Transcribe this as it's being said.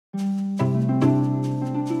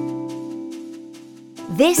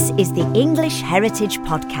This is the English Heritage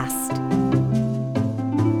Podcast.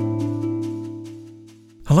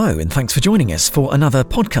 Hello, and thanks for joining us for another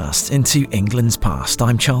podcast into England's past.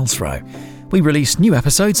 I'm Charles Rowe. We release new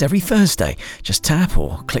episodes every Thursday. Just tap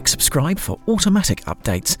or click subscribe for automatic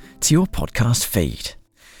updates to your podcast feed.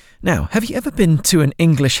 Now, have you ever been to an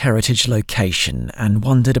English heritage location and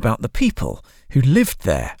wondered about the people who lived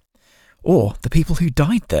there? Or the people who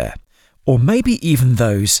died there? Or maybe even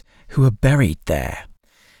those who are buried there?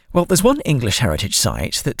 Well, there's one English heritage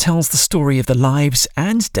site that tells the story of the lives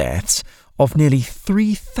and deaths of nearly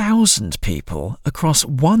 3,000 people across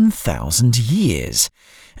 1,000 years.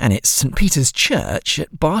 And it's St Peter's Church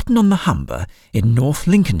at Barton-on-the-Humber in North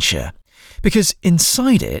Lincolnshire. Because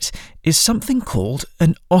inside it is something called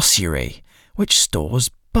an ossuary, which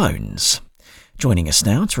stores bones. Joining us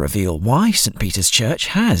now to reveal why St Peter's Church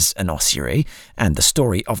has an ossuary and the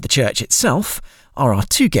story of the church itself are our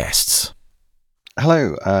two guests.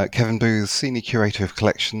 Hello, Kevin Booth, Senior Curator of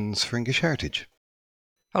Collections for English Heritage.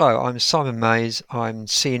 Hello, I'm Simon Mays. I'm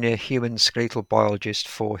Senior Human Skeletal Biologist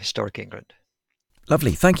for Historic England.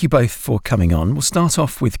 Lovely. Thank you both for coming on. We'll start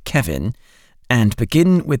off with Kevin and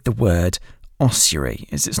begin with the word ossuary.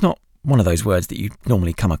 It's not one of those words that you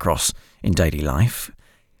normally come across in daily life.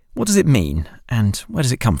 What does it mean and where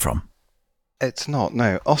does it come from? It's not,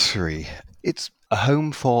 no. Ossuary, it's a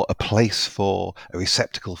home for, a place for, a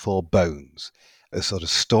receptacle for bones. A sort of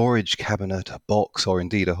storage cabinet, a box, or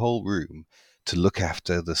indeed a whole room to look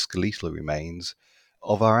after the skeletal remains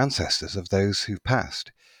of our ancestors, of those who've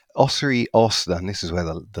passed. Ossuary, os, and this is where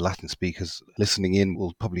the Latin speakers listening in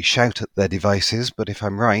will probably shout at their devices, but if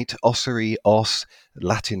I'm right, ossuary, os,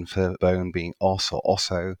 Latin for bone being os or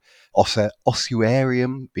osso,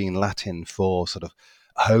 ossuarium being Latin for sort of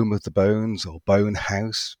home of the bones or bone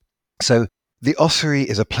house. So the ossuary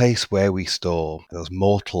is a place where we store those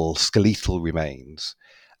mortal skeletal remains,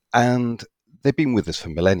 and they've been with us for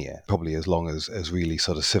millennia, probably as long as really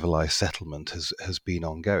sort of civilized settlement has been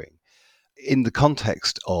ongoing. In the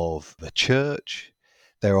context of the church,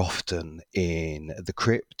 they're often in the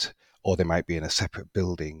crypt, or they might be in a separate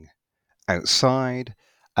building outside,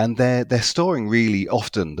 and they're storing really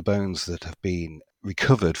often the bones that have been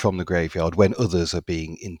recovered from the graveyard when others are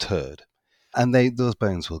being interred. And those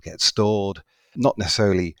bones will get stored, not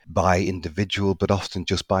necessarily by individual, but often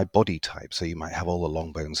just by body type. So you might have all the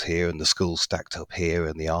long bones here and the skull stacked up here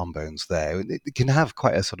and the arm bones there. And it can have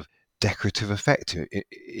quite a sort of decorative effect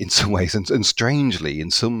in some ways. And strangely, in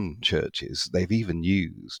some churches, they've even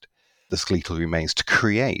used the skeletal remains to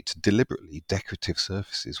create deliberately decorative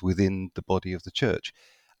surfaces within the body of the church.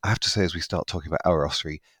 I have to say, as we start talking about our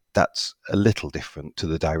ossuary, that's a little different to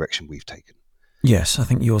the direction we've taken. Yes, I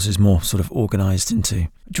think yours is more sort of organised into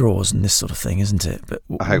drawers and this sort of thing, isn't it? But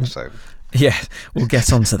I hope so. Yeah, we'll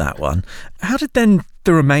get onto that one. How did then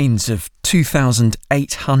the remains of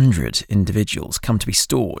 2,800 individuals come to be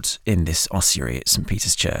stored in this ossuary at St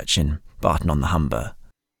Peter's Church in Barton-on-the-Humber?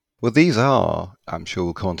 Well, these are, I'm sure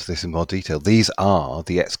we'll come on to this in more detail, these are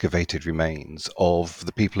the excavated remains of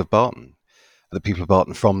the people of Barton. The people of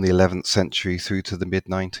Barton from the 11th century through to the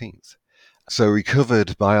mid-19th. So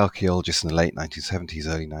recovered by archaeologists in the late 1970s,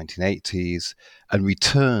 early 1980s, and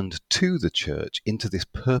returned to the church into this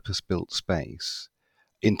purpose-built space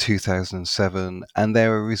in 2007. And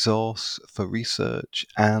they're a resource for research,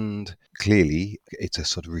 and clearly it's a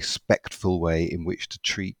sort of respectful way in which to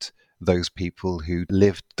treat those people who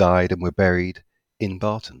lived, died, and were buried in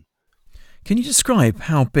Barton. Can you describe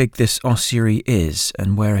how big this ossuary is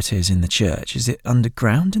and where it is in the church? Is it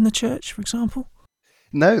underground in the church, for example?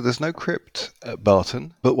 No, there's no crypt at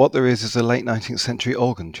Barton, but what there is a late 19th century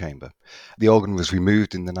organ chamber. The organ was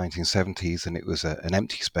removed in the 1970s and it was an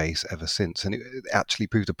empty space ever since, and it actually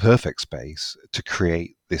proved a perfect space to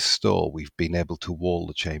create this store. We've been able to wall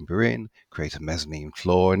the chamber in, create a mezzanine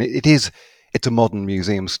floor, and it's a modern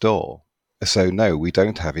museum store. So no, we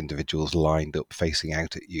don't have individuals lined up facing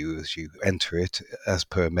out at you as you enter it, as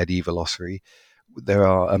per medieval ossuary. There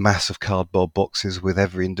are a mass of cardboard boxes with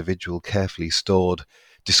every individual carefully stored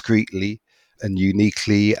discreetly and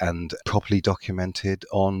uniquely and properly documented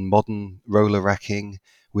on modern roller racking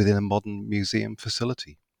within a modern museum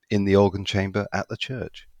facility in the organ chamber at the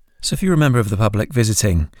church. So if you're a member of the public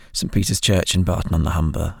visiting St Peter's Church in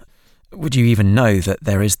Barton-on-the-Humber, would you even know that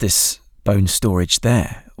there is this bone storage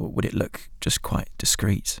there, or would it look just quite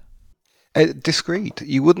discreet? Discreet,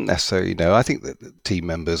 you wouldn't necessarily know. I think that the team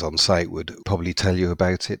members on site would probably tell you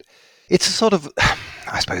about it. It's a sort of,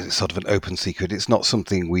 I suppose it's sort of an open secret. It's not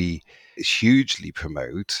something we hugely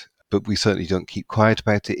promote. but we certainly don't keep quiet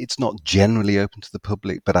about it. It's not generally open to the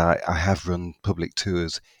public, but I have run public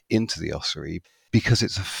tours into the ossuary because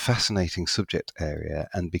it's a fascinating subject area,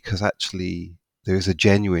 and because actually there is a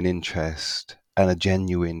genuine interest and a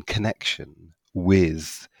genuine connection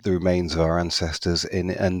with the remains of our ancestors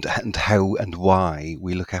and how and why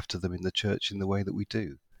we look after them in the church in the way that we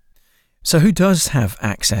do. So who does have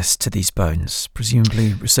access to these bones?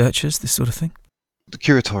 Presumably researchers, this sort of thing? The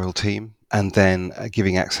curatorial team, and then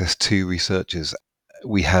giving access to researchers.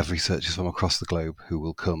 We have researchers from across the globe who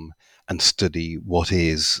will come and study what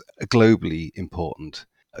is a globally important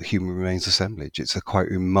human remains assemblage. It's a quite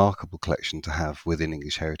remarkable collection to have within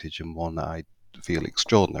English heritage, and one that I feel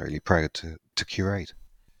extraordinarily proud to curate.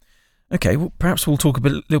 Okay, well, perhaps we'll talk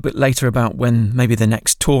little bit later about when maybe the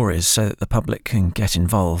next tour is, so that the public can get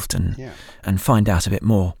involved and find out a bit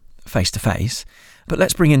more face to face. But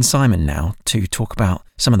let's bring in Simon now to talk about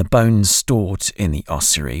some of the bones stored in the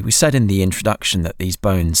ossuary. We said in the introduction that these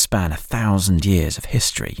bones span 1,000 years of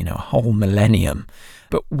history, a whole millennium.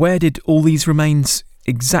 But where did all these remains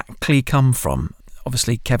exactly come from?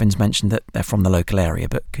 Obviously, Kevin's mentioned that they're from the local area,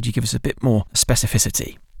 but could you give us a bit more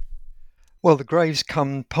specificity? Well, the graves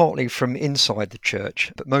come partly from inside the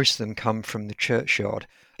church, but most of them come from the churchyard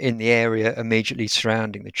in the area immediately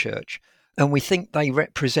surrounding the church. And we think they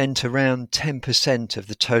represent around 10% of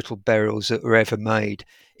the total burials that were ever made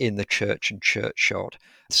in the church and churchyard.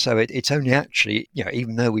 So it's only actually,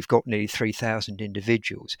 even though we've got nearly 3,000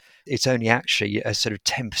 individuals, it's only actually a sort of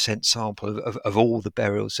 10% sample of all the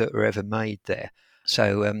burials that were ever made there.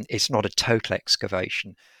 So it's not a total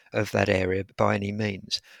excavation of that area by any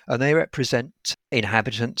means. And they represent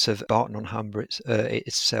inhabitants of Barton-on-Humber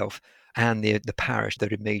itself and the parish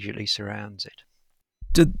that immediately surrounds it.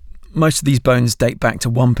 Did most of these bones date back to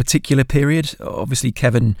one particular period? Obviously,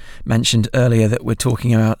 Kevin mentioned earlier that we're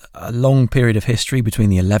talking about a long period of history between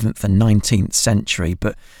the 11th and 19th century,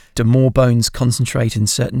 but do more bones concentrate in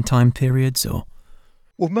certain time periods, or?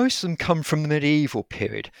 Well, most of them come from the medieval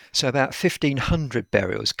period. So about 1,500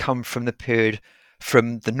 burials come from the period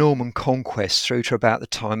from the Norman conquest through to about the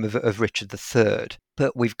time of Richard III.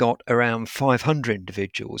 But we've got around 500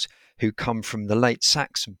 individuals who come from the late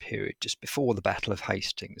Saxon period, just before the Battle of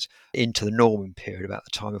Hastings, into the Norman period, about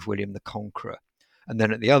the time of William the Conqueror. And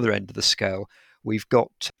then at the other end of the scale, we've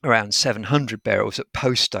got around 700 burials that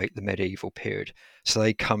post-date the medieval period. So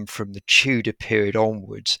they come from the Tudor period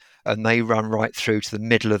onwards, and they run right through to the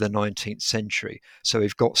middle of the 19th century. So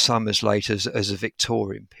we've got some as late as a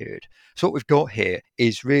Victorian period. So what we've got here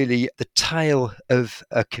is really the tale of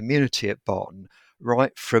a community at Barton,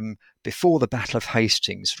 right from before the Battle of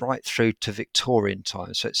Hastings right through to Victorian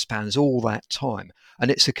times. So it spans all that time.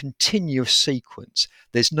 And it's a continuous sequence.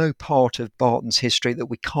 There's no part of Barton's history that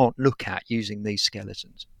we can't look at using these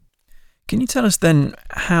skeletons. Can you tell us then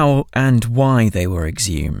how and why they were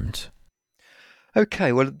exhumed?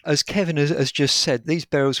 Okay, well, as Kevin has just said, these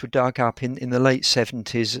burials were dug up in the late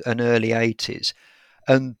 70s and early 80s.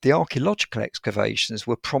 And the archaeological excavations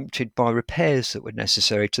were prompted by repairs that were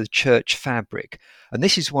necessary to the church fabric. And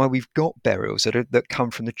this is why we've got burials that come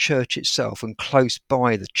from the church itself and close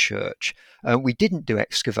by the church. We didn't do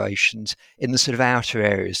excavations in the sort of outer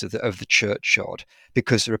areas of the churchyard,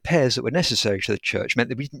 because the repairs that were necessary to the church meant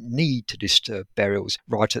that we didn't need to disturb burials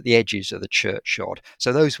right at the edges of the churchyard.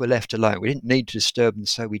 So those were left alone. We didn't need to disturb them,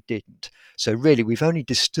 so we didn't. So really, we've only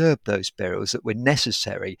disturbed those burials that were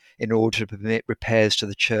necessary in order to permit repairs to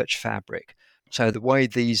the church fabric. So the way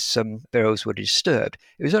these burials were disturbed,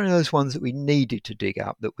 it was only those ones that we needed to dig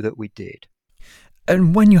up that we did.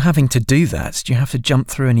 And when you're having to do that, do you have to jump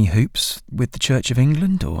through any hoops with the Church of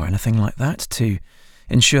England or anything like that to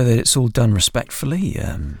ensure that it's all done respectfully?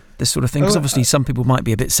 This sort of thing, because obviously some people might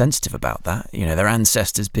be a bit sensitive about that, their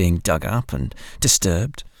ancestors being dug up and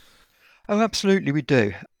disturbed. Oh, absolutely, we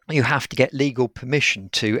do. You have to get legal permission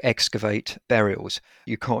to excavate burials.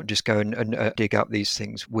 You can't just go and dig up these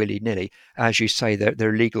things willy-nilly. As you say, there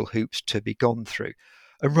are legal hoops to be gone through.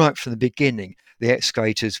 And right from the beginning, the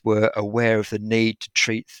excavators were aware of the need to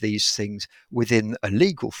treat these things within a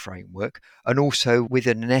legal framework and also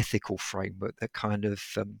within an ethical framework that kind of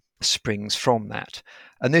springs from that.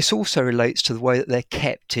 And this also relates to the way that they're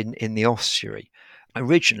kept in the ossuary.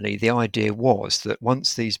 Originally, the idea was that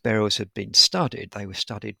once these burials had been studied, they were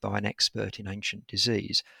studied by an expert in ancient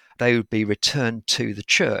disease, they would be returned to the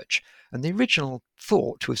church. And the original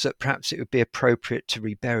thought was that perhaps it would be appropriate to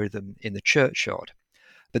rebury them in the churchyard.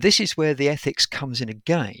 But this is where the ethics comes in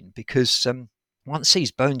again, because once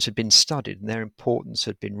these bones had been studied and their importance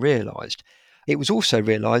had been realised, it was also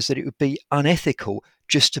realised that it would be unethical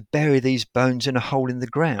just to bury these bones in a hole in the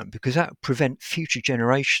ground, because that would prevent future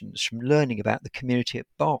generations from learning about the community at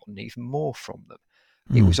Barton even more from them.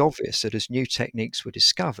 It was obvious that as new techniques were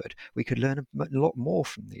discovered, we could learn a lot more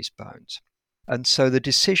from these bones. And so the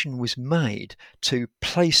decision was made to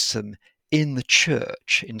place them in the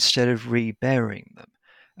church instead of reburying them.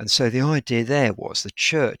 And so the idea there was the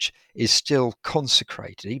church is still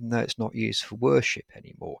consecrated, even though it's not used for worship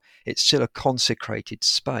anymore. It's still a consecrated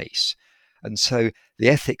space. And so the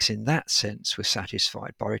ethics in that sense were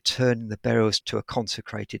satisfied by returning the burials to a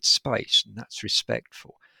consecrated space, and that's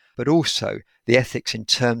respectful. But also the ethics in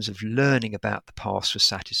terms of learning about the past were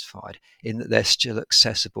satisfied in that they're still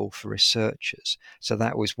accessible for researchers. So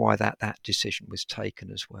that was why that decision was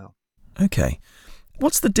taken as well. Okay.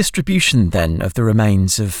 What's the distribution then of the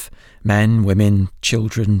remains of men, women,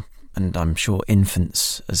 children, and I'm sure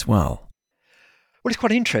infants as well? Well, it's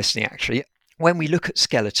quite interesting actually. When we look at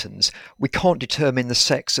skeletons, we can't determine the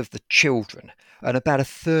sex of the children, and about a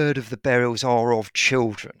third of the burials are of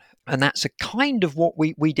children. And that's a kind of what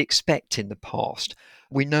we'd expect in the past.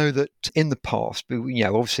 We know that in the past,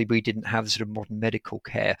 obviously we didn't have the sort of modern medical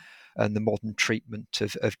care and the modern treatment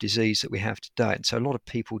of disease that we have today. And so a lot of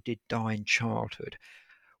people did die in childhood.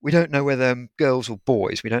 We don't know whether girls or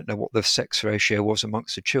boys, we don't know what the sex ratio was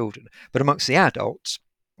amongst the children, but amongst the adults,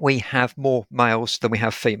 we have more males than we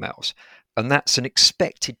have females. And that's an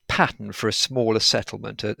expected pattern for a smaller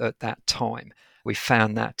settlement at that time. We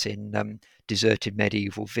found that in deserted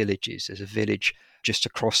medieval villages. There's a village just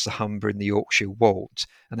across the Humber in the Yorkshire Wolds,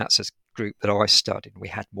 and that's a group that I studied. We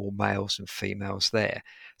had more males than females there.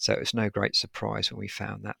 So it was no great surprise when we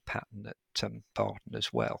found that pattern at Barton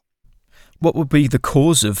as well. What would be the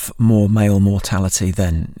cause of more male mortality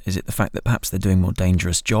then? Is it the fact that perhaps they're doing more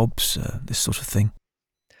dangerous jobs, this sort of thing?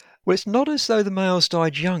 Well, it's not as though the males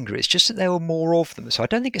died younger, it's just that there were more of them. So I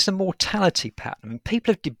don't think it's a mortality pattern. And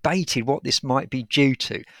people have debated what this might be due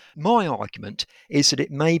to. My argument is that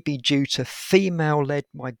it may be due to female-led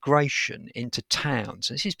migration into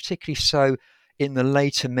towns. And this is particularly so in the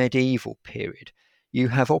later medieval period. You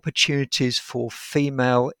have opportunities for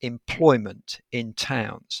female employment in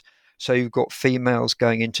towns. So you've got females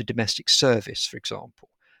going into domestic service, for example.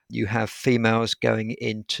 You have females going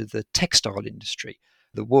into the textile industry,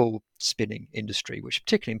 the wool spinning industry, which is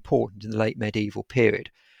particularly important in the late medieval period.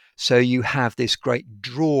 So you have this great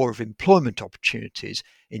draw of employment opportunities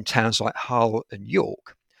in towns like Hull and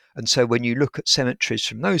York. And so when you look at cemeteries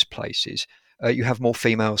from those places, you have more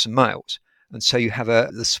females than males. And so you have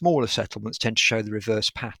the smaller settlements tend to show the reverse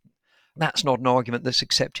pattern. That's not an argument that's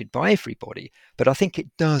accepted by everybody, but I think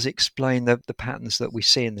it does explain the patterns that we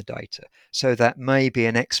see in the data. So that may be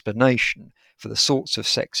an explanation for the sorts of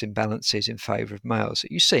sex imbalances in favour of males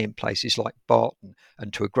that you see in places like Barton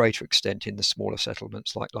and to a greater extent in the smaller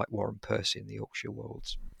settlements like Warren Percy in the Yorkshire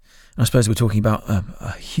Wolds. I suppose we're talking about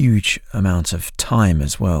a huge amount of time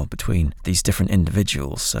as well between these different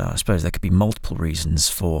individuals. I suppose there could be multiple reasons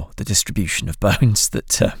for the distribution of bones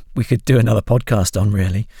that we could do another podcast on,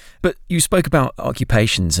 really. But you spoke about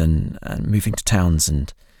occupations and moving to towns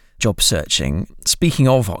and job searching. Speaking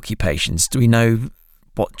of occupations, do we know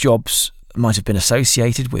what jobs might have been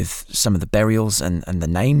associated with some of the burials and the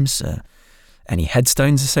names? Any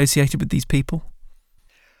headstones associated with these people?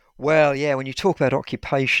 Well, yeah, when you talk about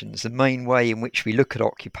occupations, the main way in which we look at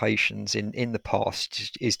occupations in the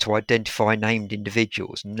past is to identify named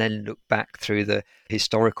individuals and then look back through the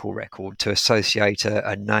historical record to associate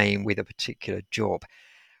a name with a particular job.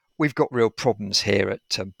 We've got real problems here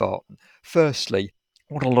at Barton. Firstly,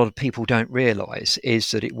 what a lot of people don't realise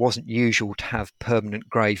is that it wasn't usual to have permanent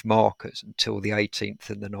grave markers until the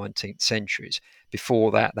 18th and the 19th centuries.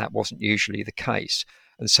 Before that, that wasn't usually the case.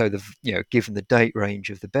 And so, given the date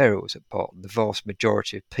range of the burials at Barton, the vast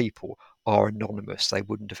majority of people are anonymous. They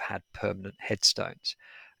wouldn't have had permanent headstones.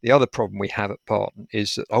 The other problem we have at Barton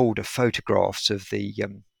is that older photographs of the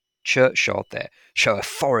churchyard there show a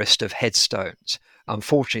forest of headstones.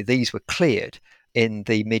 Unfortunately, these were cleared in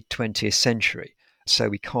the mid-20th century. So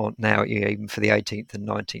we can't now, even for the 18th and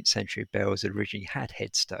 19th century burials that originally had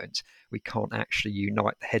headstones, we can't actually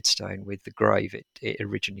unite the headstone with the grave it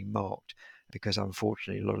originally marked, because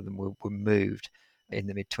unfortunately a lot of them were moved in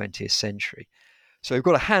the mid-20th century. So we've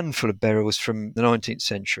got a handful of burials from the 19th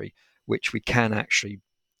century which we can actually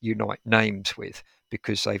unite names with,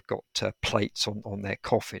 because they've got plates on their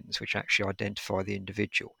coffins which actually identify the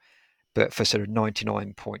individual. But for sort of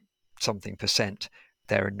 99 point something percent,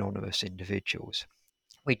 they're anonymous individuals.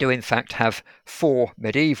 We do in fact have 4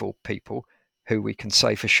 medieval people who we can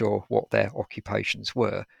say for sure what their occupations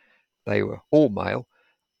were. They were all male,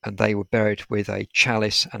 and they were buried with a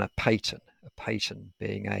chalice and a paten. a paten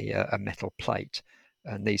being a metal plate.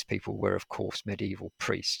 And these people were, of course, medieval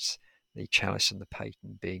priests, the chalice and the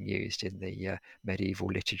paten being used in the medieval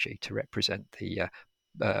liturgy to represent the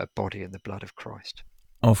body and the blood of Christ.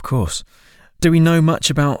 Of course. Do we know much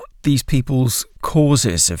about these people's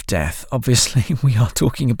causes of death? Obviously, we are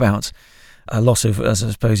talking about a lot of, as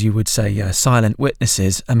I suppose you would say, silent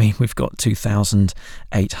witnesses. I mean, we've got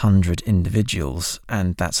 2,800 individuals,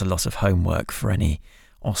 and that's a lot of homework for any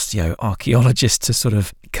osteoarchaeologist to sort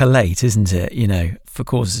of collate, isn't it, for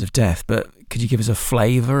causes of death. But could you give us a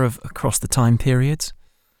flavour of across the time periods?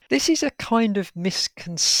 This is a kind of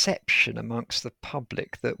misconception amongst the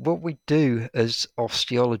public that what we do as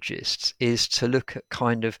osteologists is to look at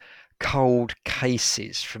kind of cold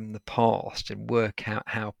cases from the past and work out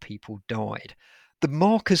how people died. The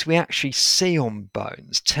markers we actually see on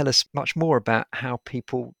bones tell us much more about how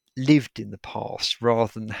people lived in the past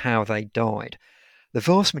rather than how they died. The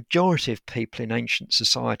vast majority of people in ancient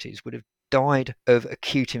societies would have died of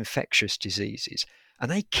acute infectious diseases, and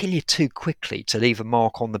they kill you too quickly to leave a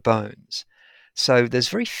mark on the bones. So there's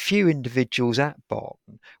very few individuals at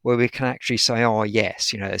Barton where we can actually say, oh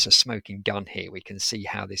yes, there's a smoking gun here, we can see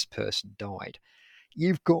how this person died.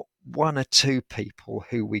 You've got one or two people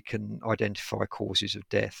who we can identify causes of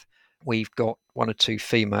death. We've got one or two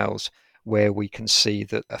females where we can see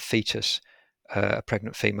that a fetus, a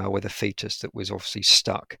pregnant female with a fetus that was obviously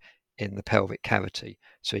stuck in the pelvic cavity.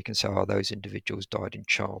 So you can say, oh, those individuals died in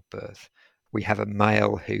childbirth. We have a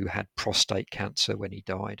male who had prostate cancer when he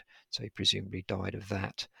died, so he presumably died of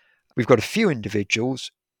that. We've got a few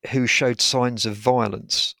individuals who showed signs of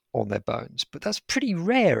violence on their bones, but that's pretty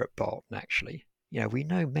rare at Barton, actually. We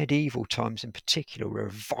know medieval times in particular were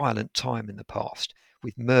a violent time in the past,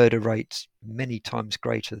 with murder rates many times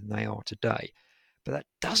greater than they are today. But that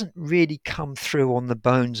doesn't really come through on the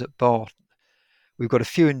bones at Barton. We've got a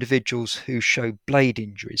few individuals who show blade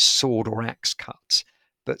injuries, sword or axe cuts,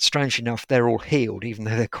 but strangely enough, they're all healed, even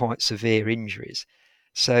though they're quite severe injuries.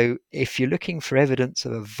 So if you're looking for evidence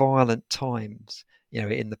of a violent times,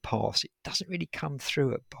 in the past, it doesn't really come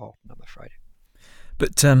through at Barton, I'm afraid.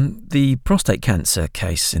 But the prostate cancer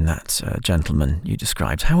case in that gentleman you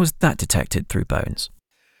described, how was that detected through bones?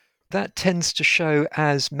 That tends to show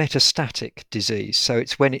as metastatic disease. So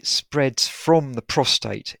it's when it spreads from the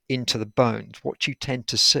prostate into the bones. What you tend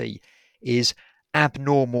to see is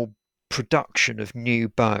abnormal production of new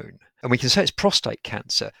bone. And we can say it's prostate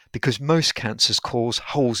cancer because most cancers cause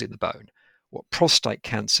holes in the bone. What prostate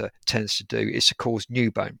cancer tends to do is to cause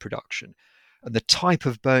new bone production. And the type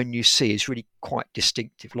of bone you see is really quite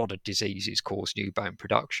distinctive. A lot of diseases cause new bone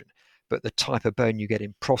production, but the type of bone you get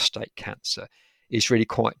in prostate cancer is really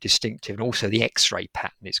quite distinctive. And also the X-ray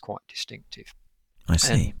pattern is quite distinctive. I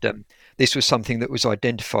see. And this was something that was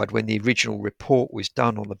identified when the original report was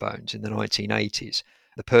done on the bones in the 1980s.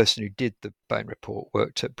 The person who did the bone report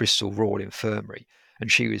worked at Bristol Royal Infirmary,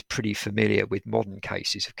 and she was pretty familiar with modern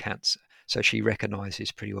cases of cancer. So she recognised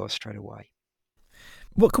this pretty well straight away.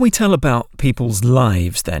 What can we tell about people's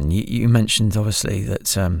lives then? You mentioned obviously that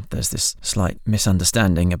there's this slight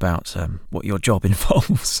misunderstanding about what your job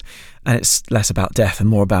involves, and it's less about death and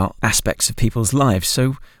more about aspects of people's lives.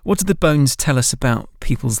 So what do the bones tell us about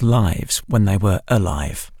people's lives when they were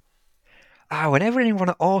alive? Whenever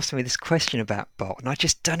anyone asks me this question about Barton, I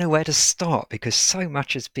just don't know where to start because so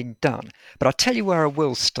much has been done. But I'll tell you where I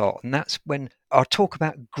will start, and that's when I'll talk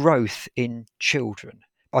about growth in children.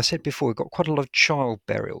 I said before, we've got quite a lot of child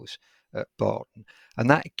burials at Barton, and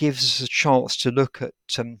that gives us a chance to look at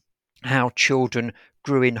how children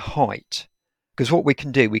grew in height. Because what we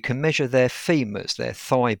can do, we can measure their femurs, their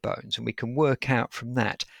thigh bones, and we can work out from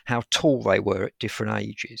that how tall they were at different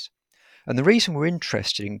ages. And the reason we're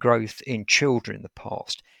interested in growth in children in the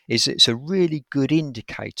past is it's a really good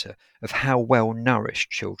indicator of how well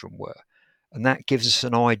nourished children were. And that gives us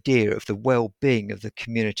an idea of the well-being of the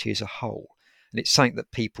community as a whole. And it's something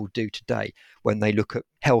that people do today when they look at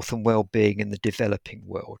health and well-being in the developing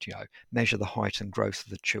world, measure the height and growth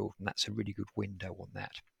of the children. That's a really good window on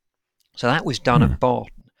that. So that was done at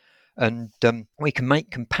Barton. And we can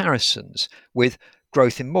make comparisons with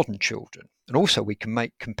growth in modern children. And also we can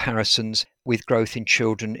make comparisons with growth in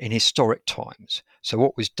children in historic times. So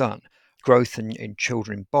what was done, growth in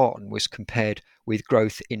children in Barton was compared with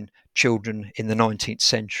growth in children in the 19th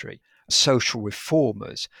century. Social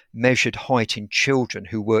reformers measured height in children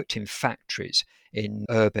who worked in factories in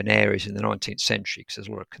urban areas in the 19th century because there's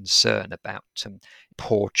a lot of concern about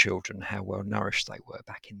poor children, how well nourished they were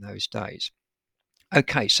back in those days.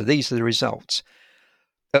 Okay, so these are the results.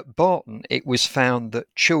 At Barton, it was found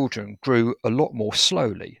that children grew a lot more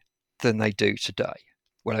slowly than they do today.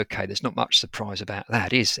 Well, okay, there's not much surprise about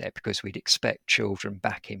that, is there? Because we'd expect children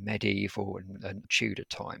back in medieval and Tudor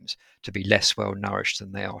times to be less well nourished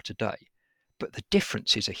than they are today. But the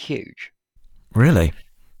differences are huge. Really?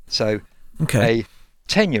 So Okay. a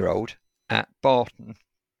 10-year-old at Barton,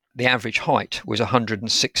 the average height was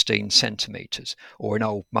 116 centimetres, or in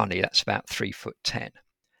old money, that's about 3'10".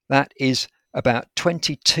 That is about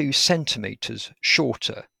 22 centimetres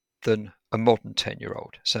shorter than a modern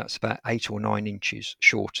 10-year-old. So that's about 8 or 9 inches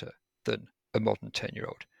shorter than a modern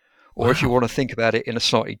 10-year-old. Or if you Wow. want to think about it in a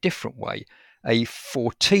slightly different way, a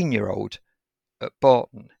 14-year-old at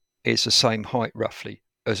Barton is the same height roughly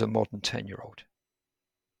as a modern 10-year-old.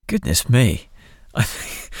 Goodness me. I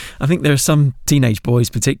think there are some teenage boys,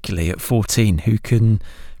 particularly at 14, who can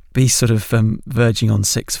be sort of verging on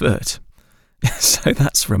 6 foot. So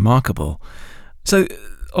that's remarkable. So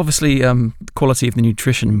obviously, the quality of the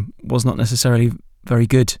nutrition was not necessarily very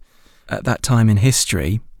good at that time in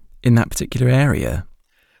history in that particular area.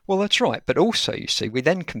 Well, that's right. But also, you see, we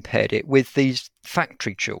then compared it with these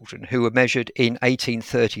factory children who were measured in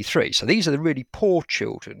 1833. So these are the really poor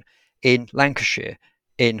children in Lancashire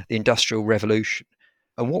in the Industrial Revolution.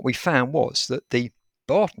 And what we found was that the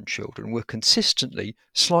Barton children were consistently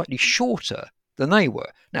slightly shorter than they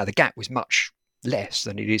were. Now, the gap was much less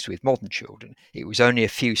than it is with modern children. It was only a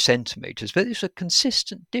few centimetres, but it's a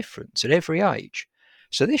consistent difference at every age.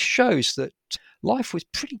 So this shows that life was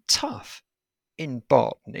pretty tough in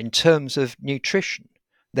Barton in terms of nutrition.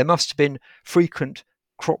 There must have been frequent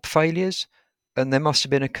crop failures, and there must have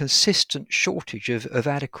been a consistent shortage of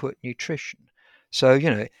adequate nutrition.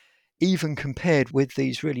 So, even compared with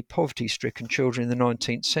these really poverty-stricken children in the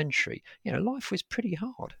 19th century, life was pretty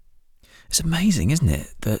hard. It's amazing, isn't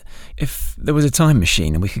it, that if there was a time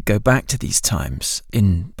machine and we could go back to these times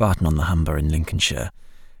in Barton-on-the-Humber in Lincolnshire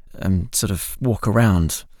and sort of walk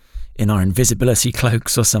around in our invisibility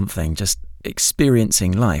cloaks or something, just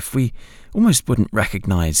experiencing life, we almost wouldn't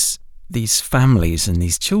recognise these families and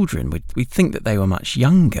these children. We'd think that they were much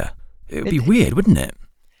younger. It would be weird, wouldn't it?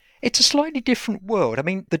 It's a slightly different world. I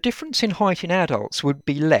mean, the difference in height in adults would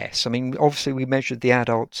be less. I mean, obviously we measured the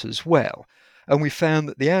adults as well, and we found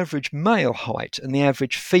that the average male height and the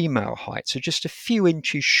average female heights are just a few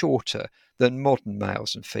inches shorter than modern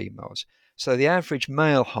males and females. So the average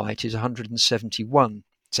male height is 171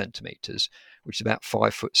 centimetres, which is about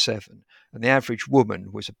 5'7", and the average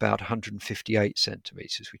woman was about 158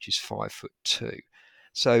 centimetres, which is 5'2".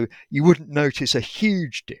 So you wouldn't notice a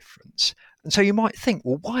huge difference. And so you might think,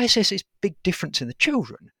 well, why is there this big difference in the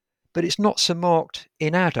children, but it's not so marked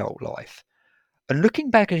in adult life? And looking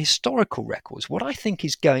back at historical records, what I think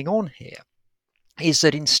is going on here is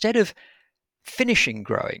that instead of finishing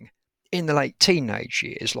growing in the late teenage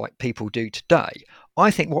years like people do today, I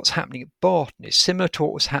think what's happening at Barton is similar to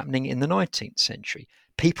what was happening in the 19th century.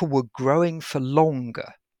 People were growing for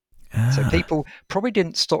longer. So people probably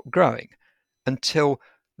didn't stop growing until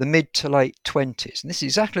the mid to late 20s. And this is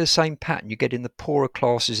exactly the same pattern you get in the poorer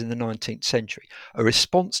classes in the 19th century. A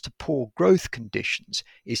response to poor growth conditions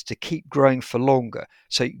is to keep growing for longer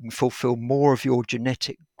so you can fulfill more of your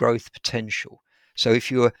genetic growth potential. So if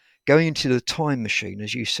you were going into the time machine,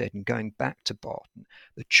 as you said, and going back to Barton,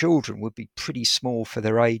 the children would be pretty small for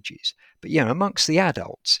their ages. But, amongst the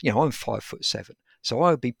adults, I'm 5'7", so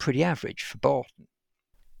I would be pretty average for Barton.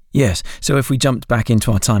 Yes, so if we jumped back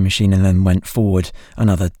into our time machine and then went forward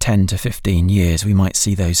another 10 to 15 years, we might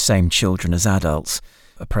see those same children as adults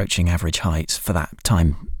approaching average heights for that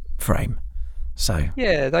time frame. So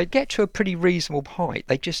yeah, they get to a pretty reasonable height.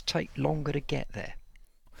 They just take longer to get there.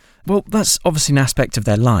 Well, that's obviously an aspect of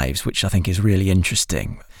their lives, which I think is really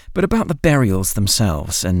interesting. But about the burials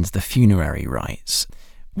themselves and the funerary rites,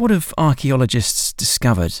 what have archaeologists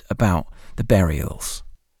discovered about the burials?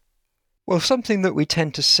 Well, something that we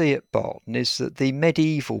tend to see at Barton is that the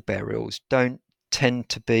medieval burials don't tend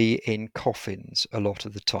to be in coffins a lot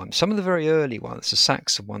of the time. Some of the very early ones, the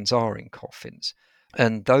Saxon ones, are in coffins,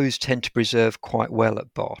 and those tend to preserve quite well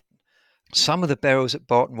at Barton. Some of the burials at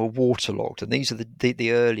Barton were waterlogged, and these are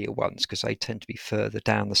the earlier ones because they tend to be further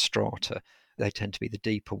down the strata. They tend to be the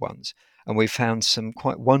deeper ones. And we found some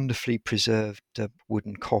quite wonderfully preserved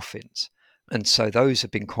wooden coffins. And so those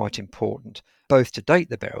have been quite important, both to date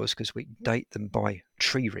the burials, because we date them by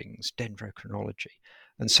tree rings, dendrochronology.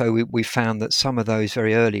 And so we found that some of those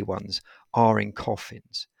very early ones are in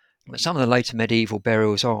coffins. But some of the later medieval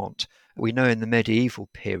burials aren't. We know in the medieval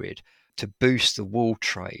period, to boost the wool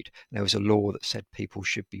trade, there was a law that said people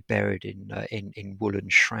should be buried in woolen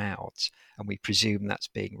shrouds, and we presume that's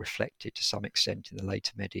being reflected to some extent in the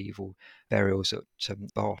later medieval burials at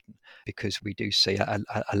Barton, because we do see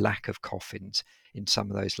a lack of coffins in some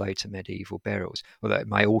of those later medieval burials. Although it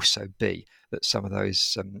may also be that some of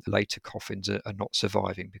those later coffins are not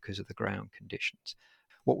surviving because of the ground conditions.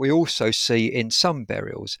 What we also see in some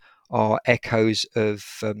burials are echoes of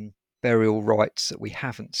burial rites that we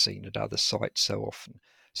haven't seen at other sites so often.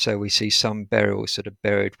 So we see some burials that are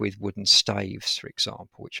buried with wooden staves, for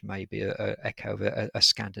example, which may be an echo of a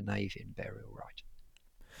Scandinavian burial rite.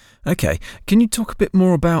 Okay, can you talk a bit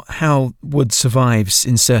more about how wood survives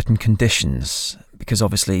in certain conditions? Because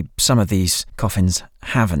obviously some of these coffins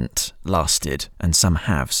haven't lasted and some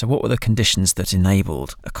have. So what were the conditions that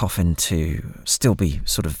enabled a coffin to still be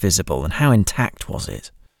sort of visible, and how intact was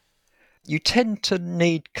it? You tend to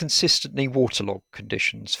need consistently waterlogged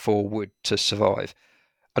conditions for wood to survive.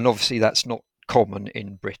 And obviously that's not common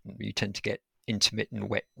in Britain. You tend to get intermittent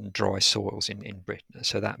wet and dry soils in Britain.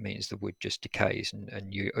 So that means the wood just decays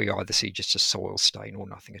and you either see just a soil stain or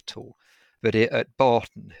nothing at all. But at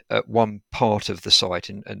Barton, at one part of the site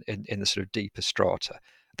in the sort of deeper strata,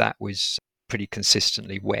 that was pretty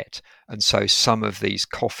consistently wet. And so some of these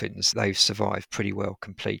coffins, they've survived pretty well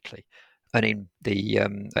completely. And in the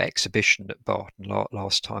exhibition at Barton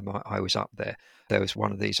last time I was up there was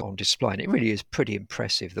one of these on display. And it really is pretty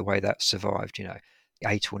impressive the way that survived,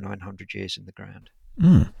 800 or 900 years in the ground.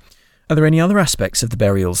 Mm. Are there any other aspects of the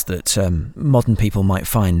burials that modern people might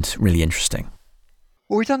find really interesting?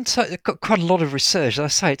 Well, we've done quite a lot of research. As I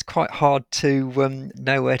say, it's quite hard to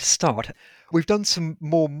know where to start. We've done some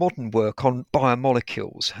more modern work on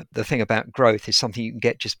biomolecules. The thing about growth is something you can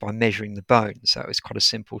get just by measuring the bones, so it's quite a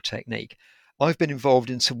simple technique. I've been involved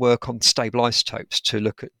in some work on stable isotopes to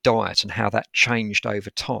look at diet and how that changed over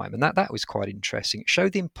time, and that was quite interesting. It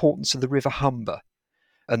showed the importance of the River Humber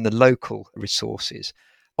and the local resources.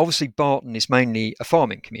 Obviously, Barton is mainly a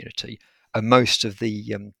farming community, and most of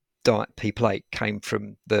the diet people ate came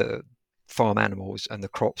from the farm animals and the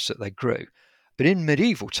crops that they grew. But in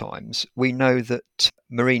medieval times, we know that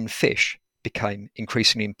marine fish became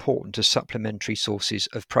increasingly important as supplementary sources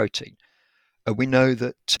of protein. We know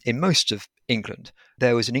that in most of England,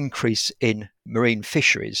 there was an increase in marine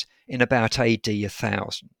fisheries in about AD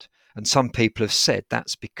 1000. And some people have said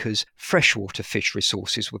that's because freshwater fish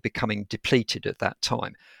resources were becoming depleted at that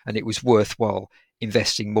time, and it was worthwhile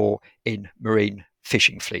investing more in marine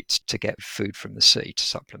fishing fleets to get food from the sea to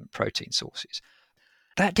supplement protein sources.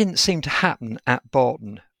 That didn't seem to happen at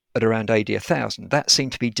Barton at around AD 1000. That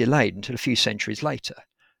seemed to be delayed until a few centuries later.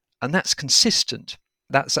 And that's consistent.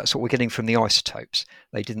 That's what we're getting from the isotopes.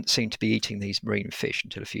 They didn't seem to be eating these marine fish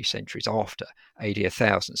until a few centuries after AD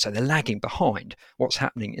 1000. So they're lagging behind what's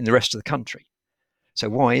happening in the rest of the country. So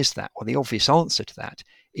why is that? Well, the obvious answer to that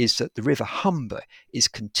is that the River Humber is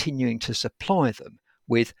continuing to supply them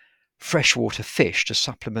with freshwater fish to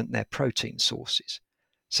supplement their protein sources.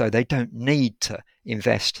 So they don't need to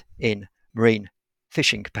invest in marine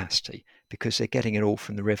fishing capacity because they're getting it all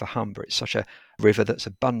from the River Humber. It's such a river that's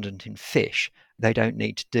abundant in fish. They don't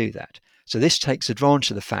need to do that. So this takes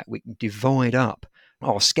advantage of the fact we can divide up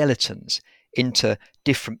our skeletons into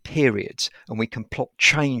different periods, and we can plot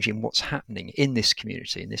change in what's happening in this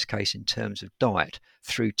community, in this case in terms of diet,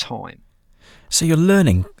 through time. So you're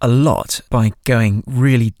learning a lot by going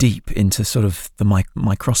really deep into sort of the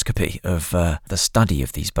microscopy of the study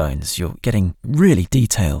of these bones. You're getting really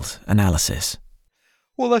detailed analysis.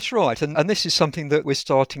 Well, that's right. And this is something that we're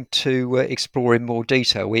starting to explore in more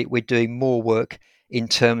detail. We're doing more work in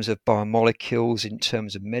terms of biomolecules, in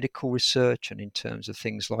terms of medical research, and in terms of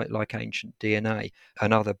things like ancient DNA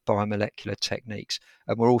and other biomolecular techniques.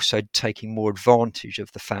 And we're also taking more advantage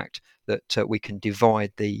of the fact that we can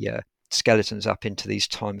divide the skeletons up into these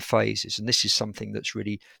time phases. And this is something that's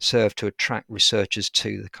really served to attract researchers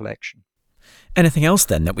to the collection. Anything else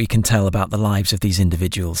then that we can tell about the lives of these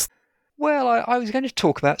individuals? Well, I was going to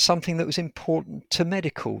talk about something that was important to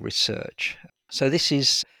medical research. So this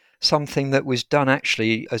is something that was done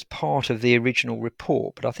actually as part of the original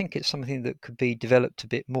report, but I think it's something that could be developed a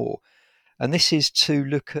bit more. And this is to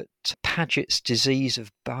look at Paget's disease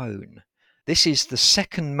of bone. This is the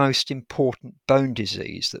second most important bone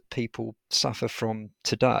disease that people suffer from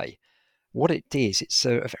today. What it is, it's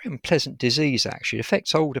a very unpleasant disease actually. It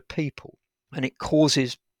affects older people and it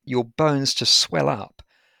causes your bones to swell up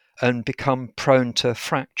and become prone to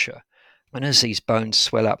fracture. And as these bones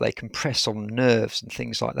swell up, they compress on nerves and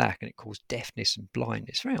things like that, and it causes deafness and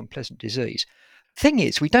blindness. Very unpleasant disease. Thing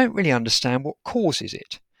is, we don't really understand what causes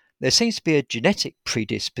it. There seems to be a genetic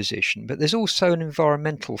predisposition, but there's also an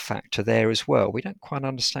environmental factor there as well. We don't quite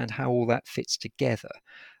understand how all that fits together.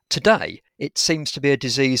 Today, it seems to be a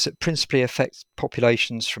disease that principally affects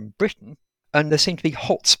populations from Britain, and there seem to be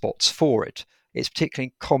hotspots for it. It's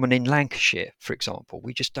particularly common in Lancashire, for example.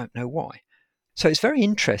 We just don't know why. So it's very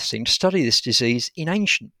interesting to study this disease in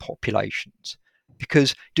ancient populations,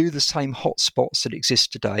 because do the same hotspots that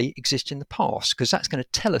exist today exist in the past? Because that's going to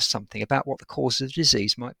tell us something about what the cause of the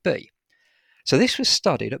disease might be. So this was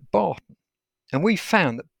studied at Barton, and we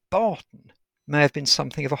found that Barton may have been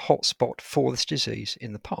something of a hotspot for this disease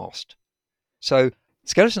in the past. So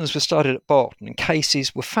skeletons were studied at Barton and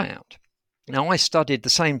cases were found. Now, I studied the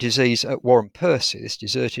same disease at Warren Percy, this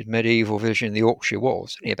deserted medieval village in the Yorkshire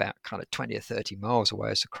Wolds, only about kind of 20 or 30 miles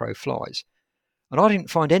away as the crow flies. And I didn't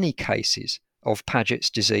find any cases of Paget's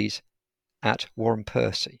disease at Warren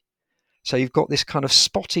Percy. So you've got this kind of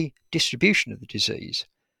spotty distribution of the disease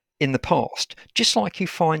in the past, just like you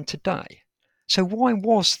find today. So why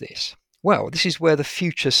was this? Well, this is where the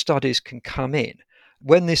future studies can come in.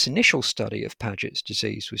 When this initial study of Paget's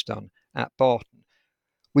disease was done at Barton,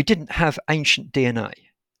 we didn't have ancient DNA.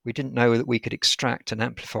 We didn't know that we could extract and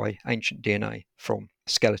amplify ancient DNA from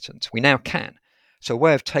skeletons. We now can. So a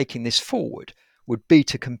way of taking this forward would be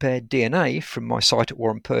to compare DNA from my site at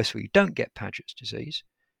Warren Percy, where you don't get Paget's disease,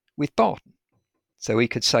 with Barton. So we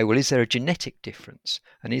could say, well, is there a genetic difference?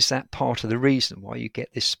 And is that part of the reason why you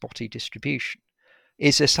get this spotty distribution?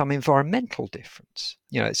 Is there some environmental difference?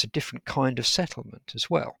 It's a different kind of settlement as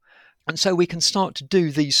well. And so we can start to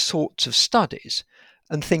do these sorts of studies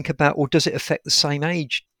and think about, well, does it affect the same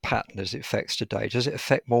age pattern as it affects today? Does it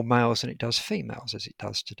affect more males than it does females as it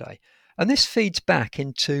does today? And this feeds back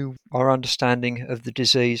into our understanding of the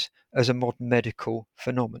disease as a modern medical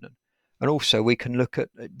phenomenon. And also we can look at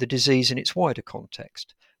the disease in its wider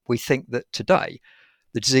context. We think that today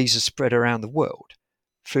the disease has spread around the world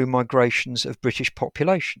through migrations of British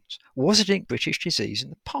populations. Was it a British disease in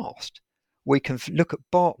the past? We can look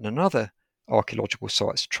at Barton and other archaeological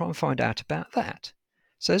sites to try and find out about that.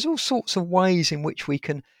 So there's all sorts of ways in which we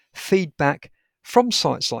can feed back from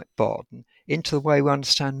sites like Barton into the way we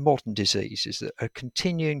understand modern diseases that are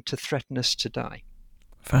continuing to threaten us today.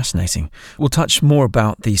 Fascinating. We'll touch more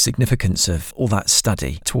about the significance of all that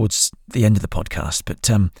study towards the end of the podcast. But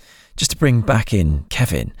just to bring back in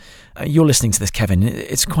Kevin, you're listening to this, Kevin.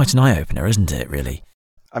 It's quite an eye-opener, isn't it, really?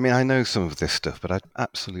 I mean, I know some of this stuff, but I'm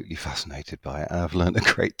absolutely fascinated by it. And I've learned a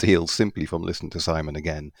great deal simply from listening to Simon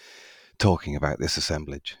again talking about this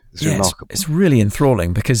assemblage. It's remarkable. It's really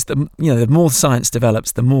enthralling because the more science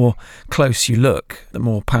develops, the more close you look, the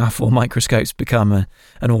more powerful microscopes become,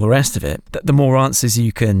 and all the rest of it. The more answers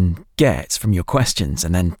you can get from your questions,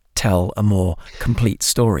 and then tell a more complete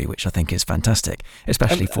story, which I think is fantastic,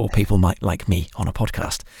 especially for people like me on a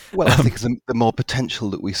podcast. Well, I think the more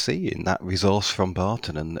potential that we see in that resource from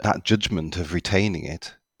Barton and that judgment of retaining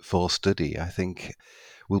it for study, I think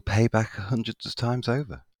will pay back hundreds of times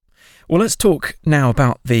over. Well, let's talk now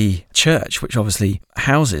about the church, which obviously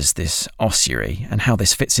houses this ossuary, and how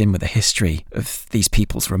this fits in with the history of these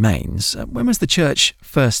people's remains. When was the church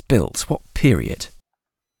first built? What period?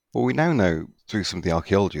 Well, we now know through some of the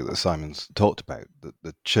archaeology that Simon's talked about that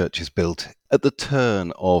the church is built at the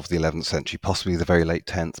turn of the 11th century, possibly the very late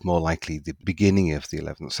 10th, more likely the beginning of the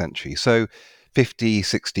 11th century. So 50,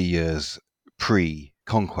 60 years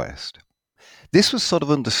pre-conquest. This was sort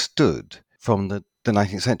of understood from the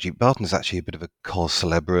 19th century. Barton is actually a bit of a cause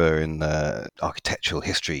célèbre in architectural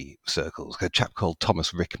history circles. A chap called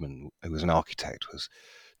Thomas Rickman, who was an architect, was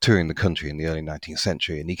touring the country in the early 19th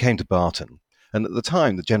century, and he came to Barton. And at the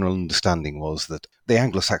time, the general understanding was that the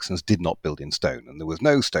Anglo-Saxons did not build in stone, and there was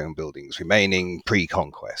no stone buildings remaining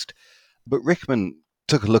pre-conquest. But Rickman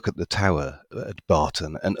took a look at the tower at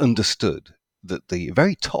Barton and understood that the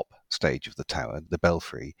very top stage of the tower, the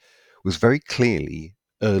belfry, was very clearly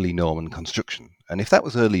early Norman construction. And if that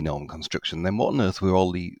was early Norman construction, then what on earth were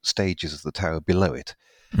all the stages of the tower below it?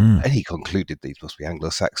 And he concluded these must be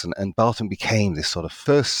Anglo-Saxon, and Barton became this sort of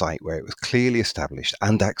first site where it was clearly established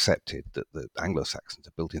and accepted that the Anglo-Saxons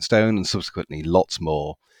are built in stone, and subsequently lots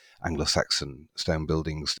more Anglo-Saxon stone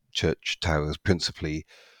buildings, church towers principally,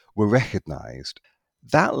 were recognised.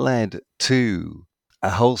 That led to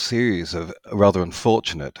a whole series of rather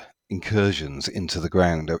unfortunate incursions into the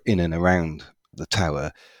ground, in and around the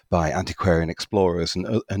tower, by antiquarian explorers and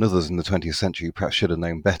others in the 20th century who perhaps should have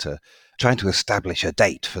known better, trying to establish a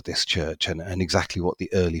date for this church and exactly what the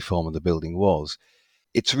early form of the building was.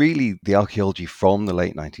 It's really the archaeology from the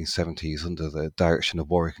late 1970s under the direction of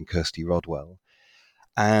Warwick and Kirsty Rodwell.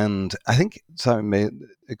 And I think Simon may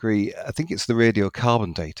agree, I think it's the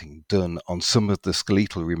radiocarbon dating done on some of the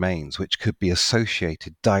skeletal remains which could be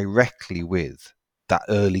associated directly with that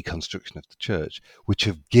early construction of the church, which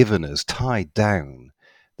have given us, tied down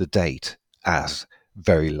the date as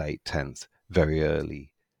very late 10th, very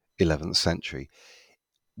early 11th century.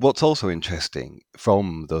 What's also interesting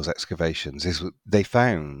from those excavations is they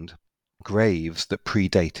found graves that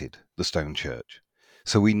predated the stone church.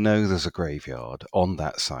 So we know there's a graveyard on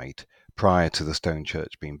that site prior to the stone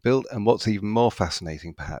church being built. And what's even more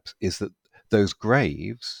fascinating, perhaps, is that those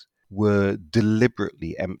graves were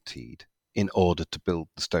deliberately emptied in order to build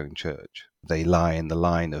the stone church. They lie in the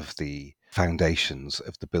line of the foundations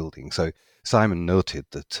of the building. So Simon noted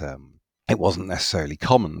that it wasn't necessarily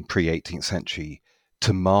common pre-18th century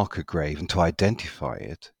to mark a grave and to identify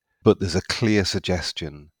it, but there's a clear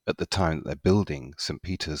suggestion at the time that they're building St.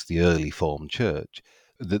 Peter's, the early formed church,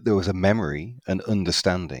 that there was a memory and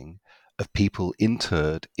understanding of people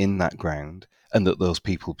interred in that ground, and that those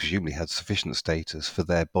people presumably had sufficient status for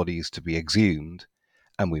their bodies to be exhumed,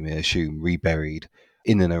 and we may assume reburied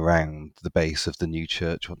in and around the base of the new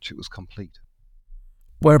church once it was complete.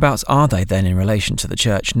 Whereabouts are they then in relation to the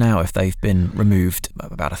church now if they've been removed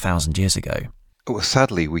about 1,000 years ago? Well,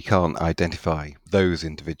 sadly, we can't identify those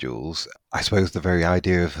individuals. I suppose the very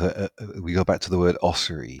idea of, we go back to the word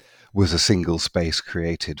ossuary, was a single space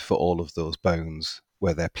created for all of those bones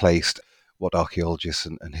where they're placed, what archaeologists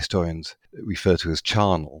and historians refer to as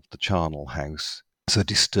charnel, the charnel house. It's a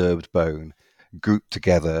disturbed bone grouped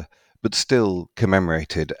together, but still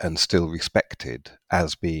commemorated and still respected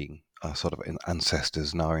as being our sort of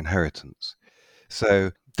ancestors and our inheritance.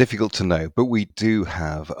 So difficult to know, but we do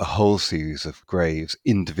have a whole series of graves,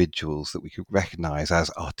 individuals that we could recognize as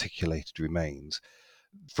articulated remains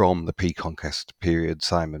from the pre-conquest period.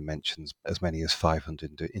 Simon mentions as many as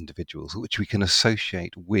 500 individuals, which we can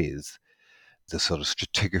associate with the sort of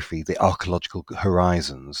stratigraphy, the archaeological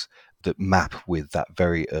horizons that map with that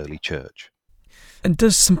very early church. And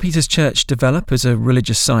does St. Peter's Church develop as a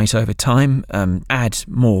religious site over time, add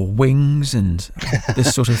more wings and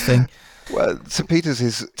this sort of thing? Well, St. Peter's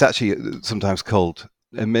is actually sometimes called,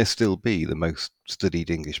 and may still be, the most studied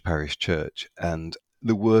English parish church. And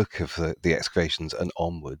the work of the excavations and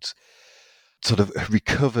onwards sort of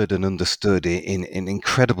recovered and understood in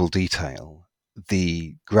incredible detail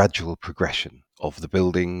the gradual progression of the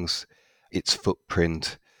buildings, its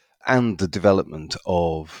footprint, and the development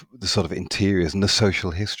of the sort of interiors and the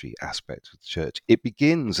social history aspect of the church. It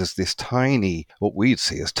begins as this tiny, what we'd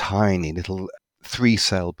see as tiny little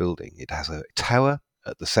 3-cell building. It has a tower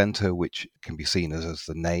at the centre, which can be seen as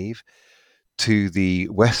the nave. To the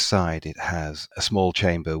west side, it has a small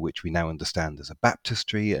chamber, which we now understand as a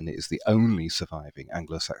baptistry, and it is the only surviving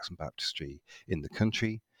Anglo-Saxon baptistry in the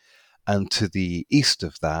country. And to the east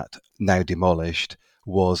of that, now demolished,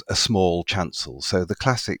 was a small chancel. So the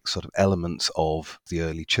classic sort of elements of the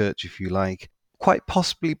early church, if you like, quite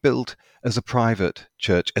possibly built as a private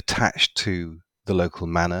church attached to the local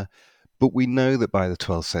manor. But we know that by the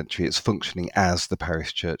 12th century it's functioning as the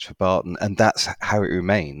parish church for Barton, and that's how it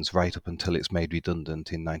remains right up until it's made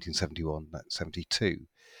redundant in 1971, 1972.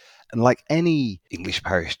 And like any English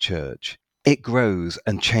parish church, it grows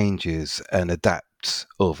and changes and adapts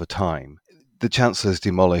over time. The chancel is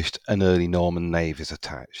demolished, an early Norman nave is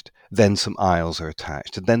attached. Then some aisles are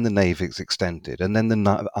attached, and then the nave is extended, and then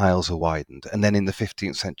the aisles are widened. And then in the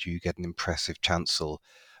 15th century, you get an impressive chancel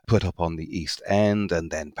put up on the east end,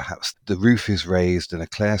 and then perhaps the roof is raised and a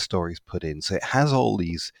clerestory is put in. So it has all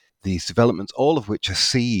these developments, all of which are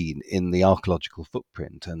seen in the archaeological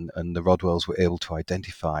footprint, and the Rodwells were able to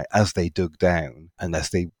identify as they dug down and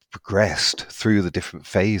as they progressed through the different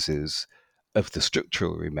phases of the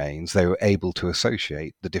structural remains. They were able to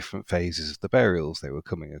associate the different phases of the burials they were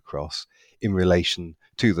coming across in relation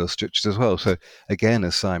to those structures as well. So again,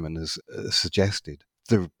 as Simon has suggested,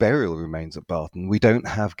 the burial remains at Barton, we don't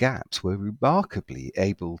have gaps. We're remarkably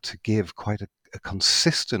able to give quite a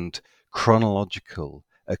consistent chronological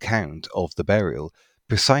account of the burial,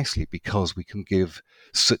 precisely because we can give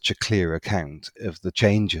such a clear account of the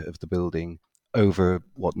change of the building over,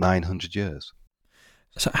 900 years.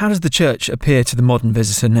 So how does the church appear to the modern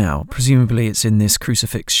visitor now? Presumably it's in this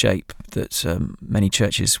crucifix shape that many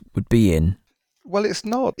churches would be in. Well, it's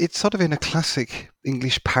not. It's sort of in a classic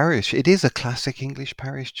English parish. It is a classic English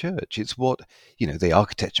parish church. It's what, the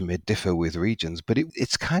architecture may differ with regions, but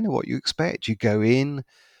it's kind of what you expect. You go in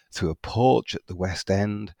through a porch at the west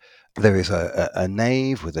end. There is a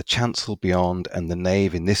nave with a chancel beyond, and the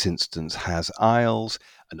nave in this instance has aisles,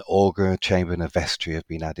 an augur, a chamber, and a vestry have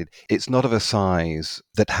been added. It's not of a size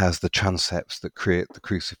that has the transepts that create the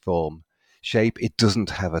cruciform shape. It doesn't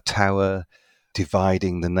have a tower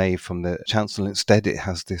dividing the nave from the chancel. Instead, it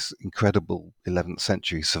has this incredible 11th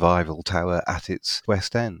century survival tower at its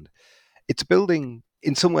west end. It's a building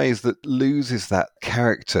in some ways that loses that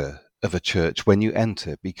character of a church when you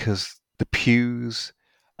enter, because the pews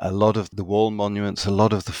A lot of the wall monuments, a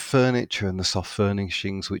lot of the furniture and the soft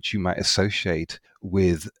furnishings which you might associate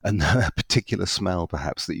with a particular smell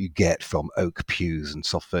perhaps that you get from oak pews and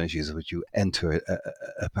soft furnishings as you enter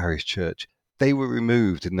a parish church, they were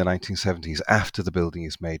removed in the 1970s after the building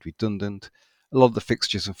is made redundant. A lot of the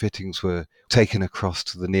fixtures and fittings were taken across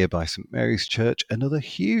to the nearby St Mary's Church, another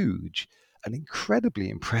huge and incredibly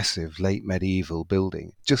impressive late medieval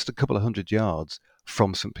building, just a couple of hundred yards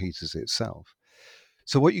from St Peter's itself.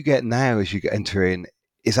 So what you get now as you enter in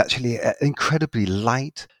is actually an incredibly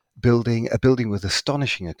light building, a building with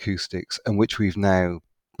astonishing acoustics, and which we've now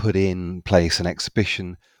put in place an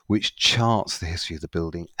exhibition which charts the history of the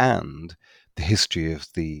building and the history of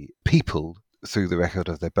the people through the record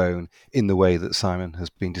of their bone in the way that Simon has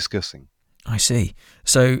been discussing. I see.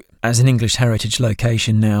 So as an English heritage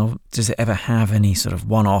location now, does it ever have any sort of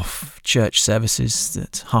one-off church services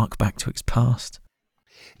that hark back to its past?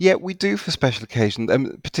 Yeah, we do for special occasions,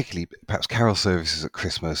 particularly perhaps carol services at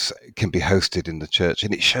Christmas can be hosted in the church,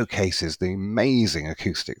 and it showcases the amazing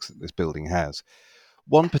acoustics that this building has.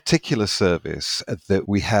 One particular service that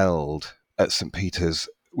we held at St Peter's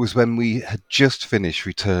was when we had just finished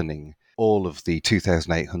returning all of the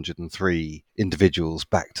 2,803 individuals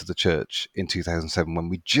back to the church in 2007, when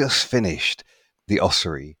we just finished the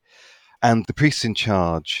ossuary. And the priest in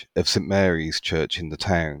charge of St Mary's Church in the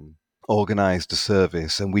town organised a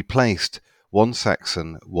service, and we placed one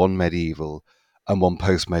Saxon, one medieval, and one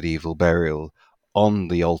post-medieval burial on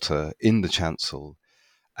the altar in the chancel.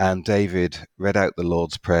 And David read out the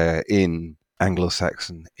Lord's Prayer in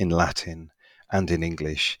Anglo-Saxon, in Latin, and in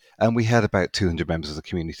English. And we had about 200 members of the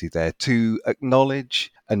community there to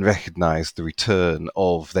acknowledge and recognise the return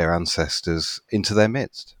of their ancestors into their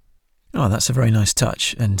midst. Oh, that's a very nice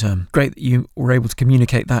touch, and great that you were able to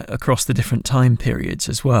communicate that across the different time periods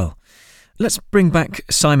as well. Let's bring back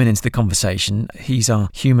Simon into the conversation. He's our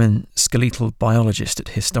human skeletal biologist at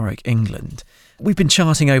Historic England. We've been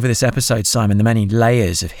charting over this episode, Simon, the many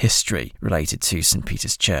layers of history related to St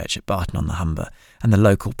Peter's Church at Barton-on-the-Humber and the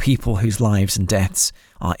local people whose lives and deaths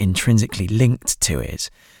are intrinsically linked to it.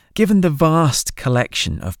 Given the vast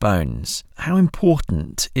collection of bones, how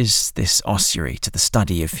important is this ossuary to the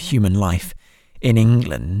study of human life in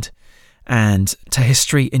England and to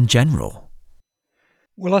history in general?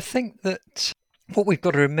 Well, I think that what we've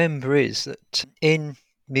got to remember is that in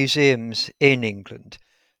museums in England,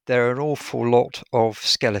 there are an awful lot of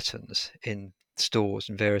skeletons in stores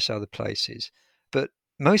and various other places. But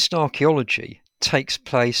most archaeology takes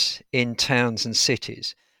place in towns and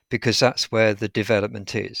cities because that's where the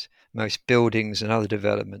development is. Most buildings and other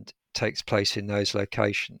development takes place in those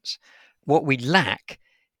locations. What we lack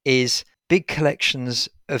is big collections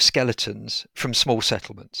of skeletons from small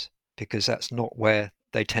settlements, because that's not where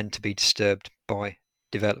they tend to be disturbed by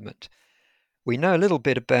development. We know a little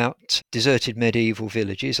bit about deserted medieval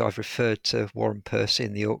villages. I've referred to Warren Percy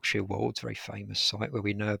in the Yorkshire Wolds, very famous site where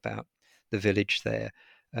we know about the village there.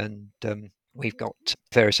 And we've got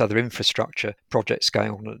various other infrastructure projects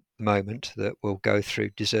going on at the moment that will go through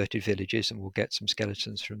deserted villages, and we'll get some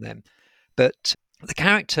skeletons from them. But the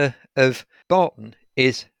character of Barton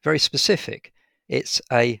is very specific. It's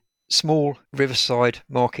a small riverside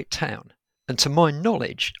market town. And to my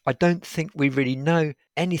knowledge, I don't think we really know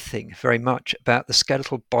anything very much about the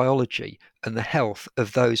skeletal biology and the health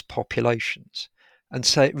of those populations. And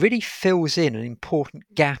so it really fills in an important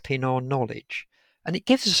gap in our knowledge. And it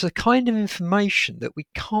gives us a kind of information that we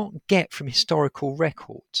can't get from historical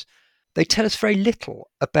records. They tell us very little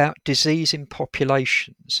about disease in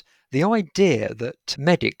populations. The idea that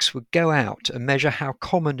medics would go out and measure how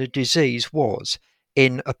common a disease was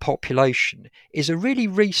in a population is a really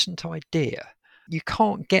recent idea. You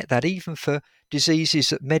can't get that even for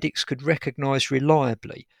diseases that medics could recognise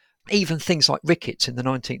reliably. Even things like rickets in the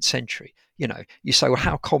 19th century. You know, you say, well,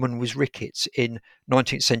 how common was rickets in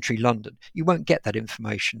 19th century London? You won't get that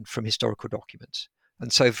information from historical documents.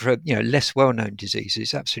 And so for less well-known diseases,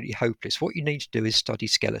 it's absolutely hopeless. What you need to do is study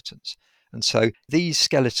skeletons. And so these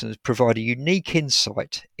skeletons provide a unique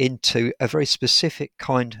insight into a very specific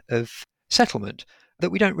kind of settlement that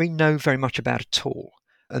we don't really know very much about at all.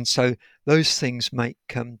 And so those things make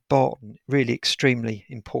Barton really extremely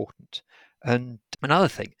important. And another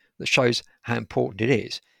thing that shows how important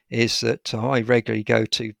it is that I regularly go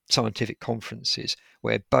to scientific conferences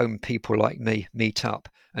where bone people like me meet up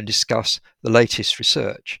and discuss the latest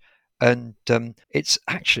research. And it's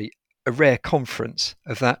actually a rare conference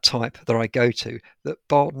of that type that I go to that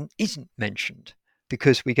Barton isn't mentioned,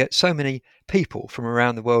 because we get so many people from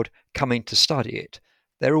around the world coming to study it.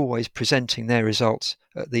 They're always presenting their results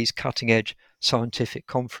at these cutting-edge scientific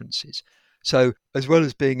conferences. So, as well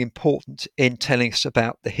as being important in telling us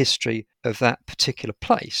about the history of that particular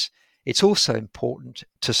place, it's also important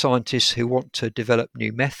to scientists who want to develop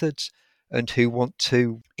new methods and who want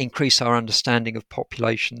to increase our understanding of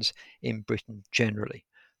populations in Britain generally.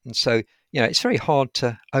 And so, it's very hard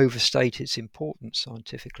to overstate its importance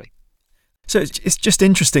scientifically. So it's just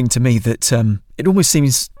interesting to me that it almost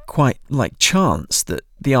seems quite like chance that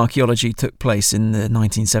the archaeology took place in the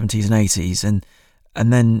 1970s and 80s,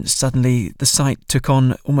 and then suddenly the site took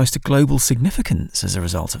on almost a global significance as a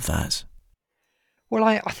result of that. Well,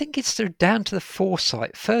 I think it's sort of down to the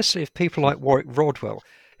foresight, firstly, of people like Warwick Rodwell,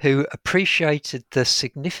 who appreciated the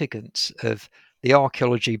significance of the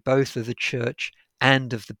archaeology, both of the church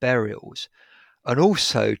and of the burials, and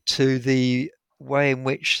also to the way in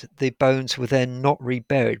which the bones were then not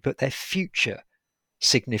reburied, but their future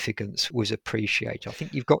significance was appreciated. I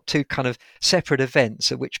think you've got two kind of separate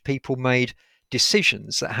events at which people made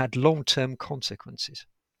decisions that had long-term consequences.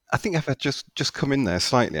 I think if I just come in there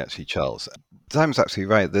slightly, actually, Charles, Simon's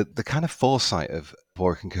absolutely right. The kind of foresight of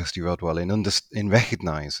Warwick and Kirsty Rodwell in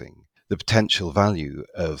recognising the potential value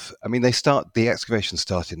of, I mean, the excavation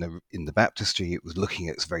started in the baptistry. It was looking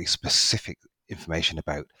at very specific information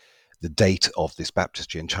about the date of this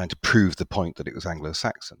baptistry and trying to prove the point that it was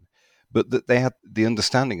Anglo-Saxon, but that they had the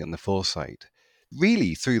understanding and the foresight,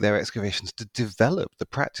 really through their excavations, to develop the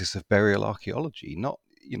practice of burial archaeology, not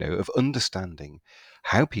of understanding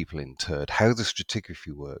how people interred, how the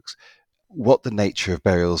stratigraphy works, what the nature of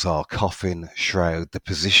burials are, coffin, shroud, the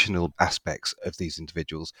positional aspects of these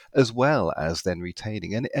individuals, as well as then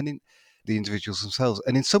retaining and in the individuals themselves.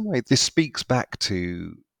 And in some way, this speaks back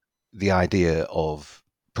to the idea of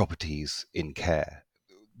properties in care,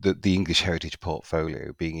 the English heritage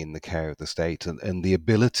portfolio being in the care of the state, and the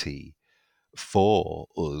ability for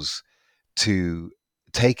us to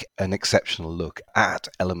take an exceptional look at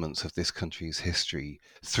elements of this country's history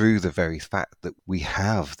through the very fact that we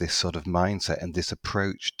have this sort of mindset and this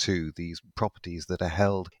approach to these properties that are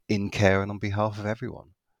held in care and on behalf of everyone.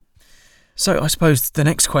 So I suppose the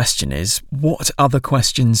next question is, what other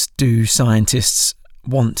questions do scientists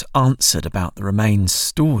want answered about the remains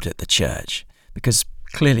stored at the church? Because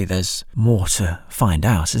clearly there's more to find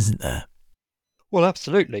out, isn't there? Well,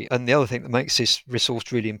 absolutely. And the other thing that makes this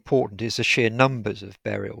resource really important is the sheer numbers of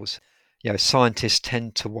burials. Scientists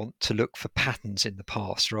tend to want to look for patterns in the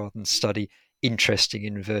past rather than study interesting,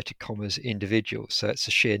 in inverted commas, individuals. So it's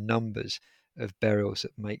the sheer numbers of burials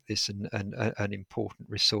that make this an important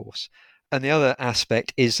resource. And the other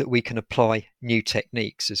aspect is that we can apply new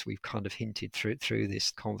techniques, as we've kind of hinted through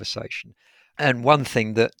this conversation. And one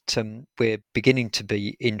thing that we're beginning to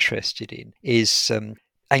be interested in is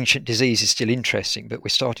ancient disease is still interesting, but we're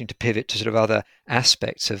starting to pivot to sort of other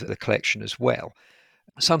aspects of the collection as well.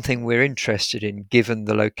 Something we're interested in, given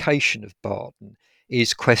the location of Barton,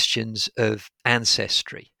 is questions of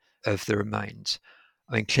ancestry of the remains.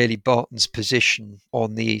 I mean, clearly Barton's position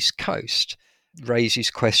on the east coast raises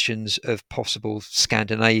questions of possible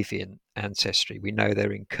Scandinavian ancestry. We know there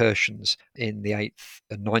are incursions in the 8th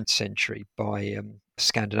and 9th century by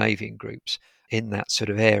Scandinavian groups in that sort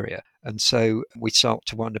of area. And so we start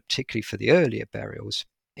to wonder, particularly for the earlier burials,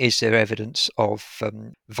 is there evidence of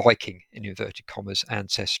Viking, in inverted commas,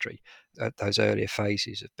 ancestry at those earlier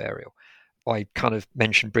phases of burial? I kind of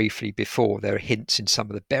mentioned briefly before, there are hints in some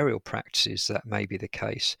of the burial practices that may be the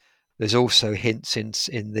case. There's also hints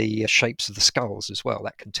in the shapes of the skulls as well.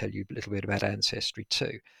 That can tell you a little bit about ancestry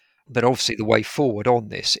too. But obviously the way forward on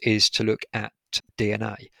this is to look at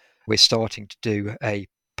DNA. We're starting to do a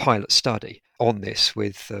pilot study on this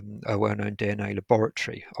with a well-known DNA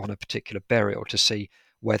laboratory on a particular burial to see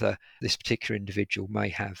whether this particular individual may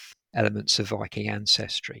have elements of Viking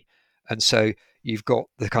ancestry. And so you've got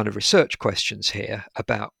the kind of research questions here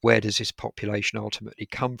about where does this population ultimately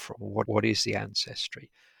come from, or what is the ancestry?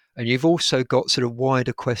 And you've also got sort of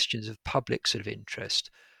wider questions of public sort of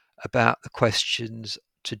interest about the questions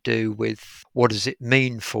to do with what does it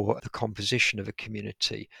mean for the composition of a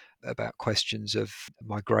community, about questions of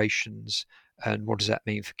migrations, and what does that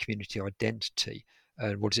mean for community identity,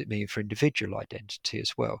 and what does it mean for individual identity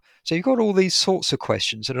as well. So you've got all these sorts of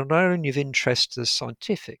questions that are not only of interest to the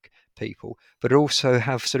scientific people, but also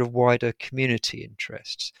have sort of wider community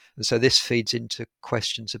interests. And so this feeds into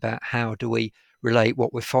questions about how do we relate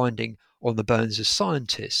what we're finding on the bones of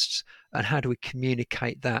scientists, and how do we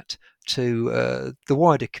communicate that to the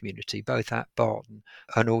wider community, both at Barton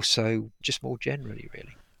and also just more generally,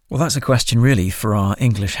 really. Well, that's a question really for our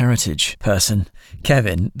English heritage person,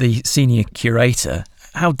 Kevin, the senior curator.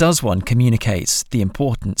 How does one communicate the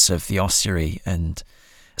importance of the ossuary and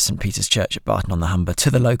St Peter's Church at Barton on the Humber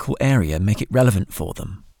to the local area, make it relevant for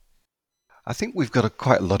them? I think we've got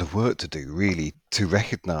quite a lot of work to do, really, to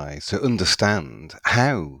recognise, to understand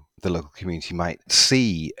how the local community might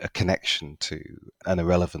see a connection to and a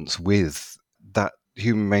relevance with that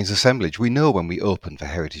human remains assemblage. We know when we open for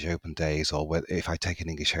Heritage Open Days, or if I take an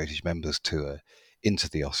English Heritage Members tour into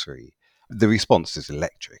the ossuary, the response is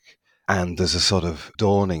electric. And there's a sort of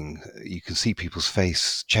dawning, you can see people's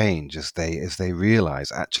face change as they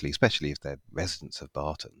realise, actually, especially if they're residents of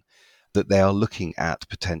Barton, that they are looking at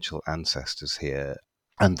potential ancestors here,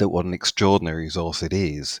 and that what an extraordinary resource it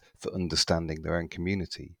is for understanding their own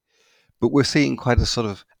community. But we're seeing quite a sort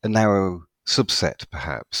of a narrow subset,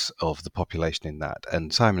 perhaps, of the population in that.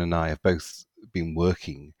 And Simon and I have both been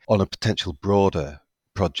working on a potential broader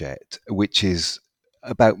project, which is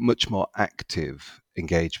about much more active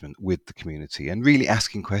engagement with the community and really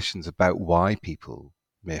asking questions about why people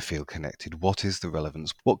may feel connected. What is the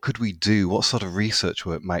relevance? What could we do? What sort of research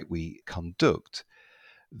work might we conduct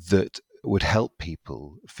that would help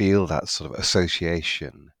people feel that sort of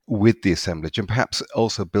association with the assemblage, and perhaps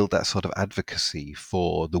also build that sort of advocacy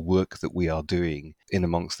for the work that we are doing in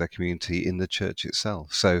amongst their community in the church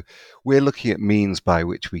itself. So we're looking at means by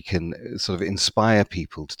which we can sort of inspire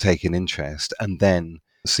people to take an interest and then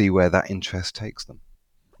see where that interest takes them.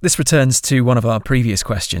 This returns to one of our previous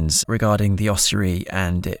questions regarding the ossuary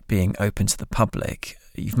and it being open to the public.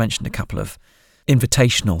 You've mentioned a couple of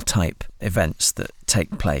invitational type events that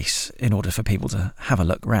take place in order for people to have a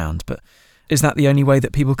look round, but is that the only way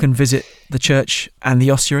that people can visit the church and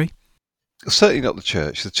the ossuary? Certainly not the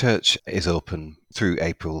church. The church is open through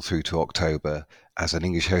April through to October as an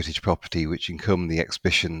English Heritage property, which income the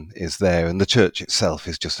exhibition is there, and the church itself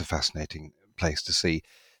is just a fascinating place to see.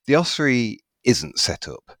 The ossuary isn't set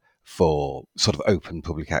up for sort of open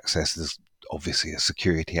public access. There's obviously a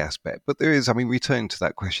security aspect, but there is, returning to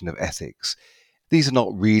that question of ethics, these are not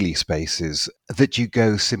really spaces that you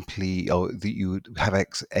go simply, or that you would have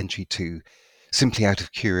entry to simply out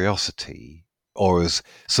of curiosity or as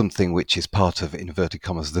something which is part of, inverted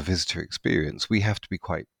commas, the visitor experience. We have to be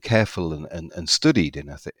quite careful and studied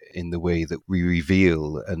in the way that we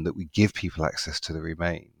reveal and that we give people access to the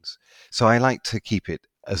remains. So I like to keep it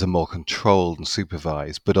as a more controlled and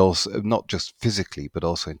supervised, but also not just physically, but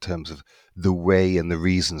also in terms of the way and the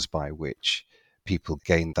reasons by which people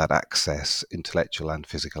gain that access, intellectual and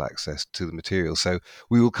physical access to the material. So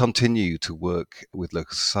we will continue to work with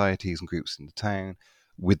local societies and groups in the town,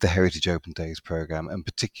 with the Heritage Open Days programme, and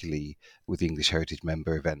particularly with the English Heritage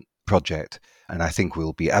Member Event project. And I think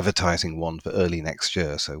we'll be advertising one for early next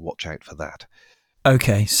year, so watch out for that.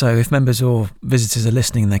 Okay, so if members or visitors are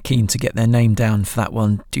listening and they're keen to get their name down for that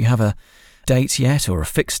one, do you have a date yet or a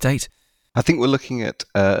fixed date? I think we're looking at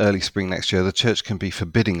early spring next year. The church can be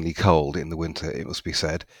forbiddingly cold in the winter, it must be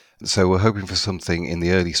said. So we're hoping for something in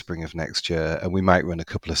the early spring of next year, and we might run a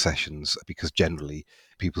couple of sessions because generally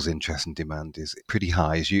people's interest and demand is pretty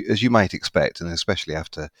high, as you might expect, and especially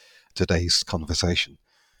after today's conversation.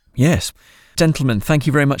 Yes. Gentlemen, thank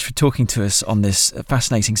you very much for talking to us on this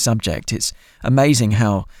fascinating subject. It's amazing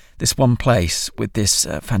how this one place with this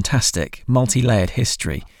fantastic multi-layered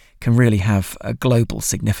history can really have a global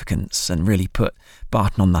significance and really put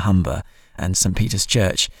Barton on the Humber and St Peter's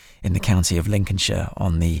Church in the county of Lincolnshire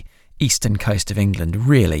on the eastern coast of England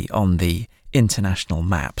really on the international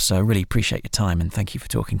map. So I really appreciate your time and thank you for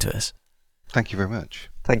talking to us. Thank you very much.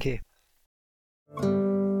 Thank you.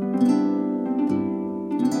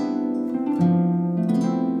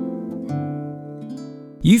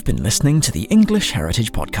 You've been listening to the English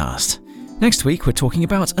Heritage Podcast. Next week we're talking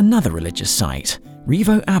about another religious site,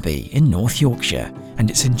 Revo Abbey in North Yorkshire, and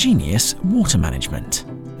its ingenious water management.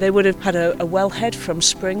 They would have had a wellhead from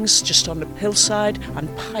springs just on a hillside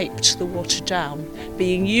and piped the water down,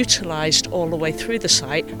 being utilised all the way through the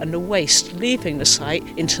site and the waste leaving the site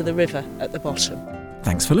into the river at the bottom.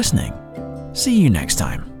 Thanks for listening. See you next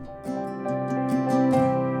time.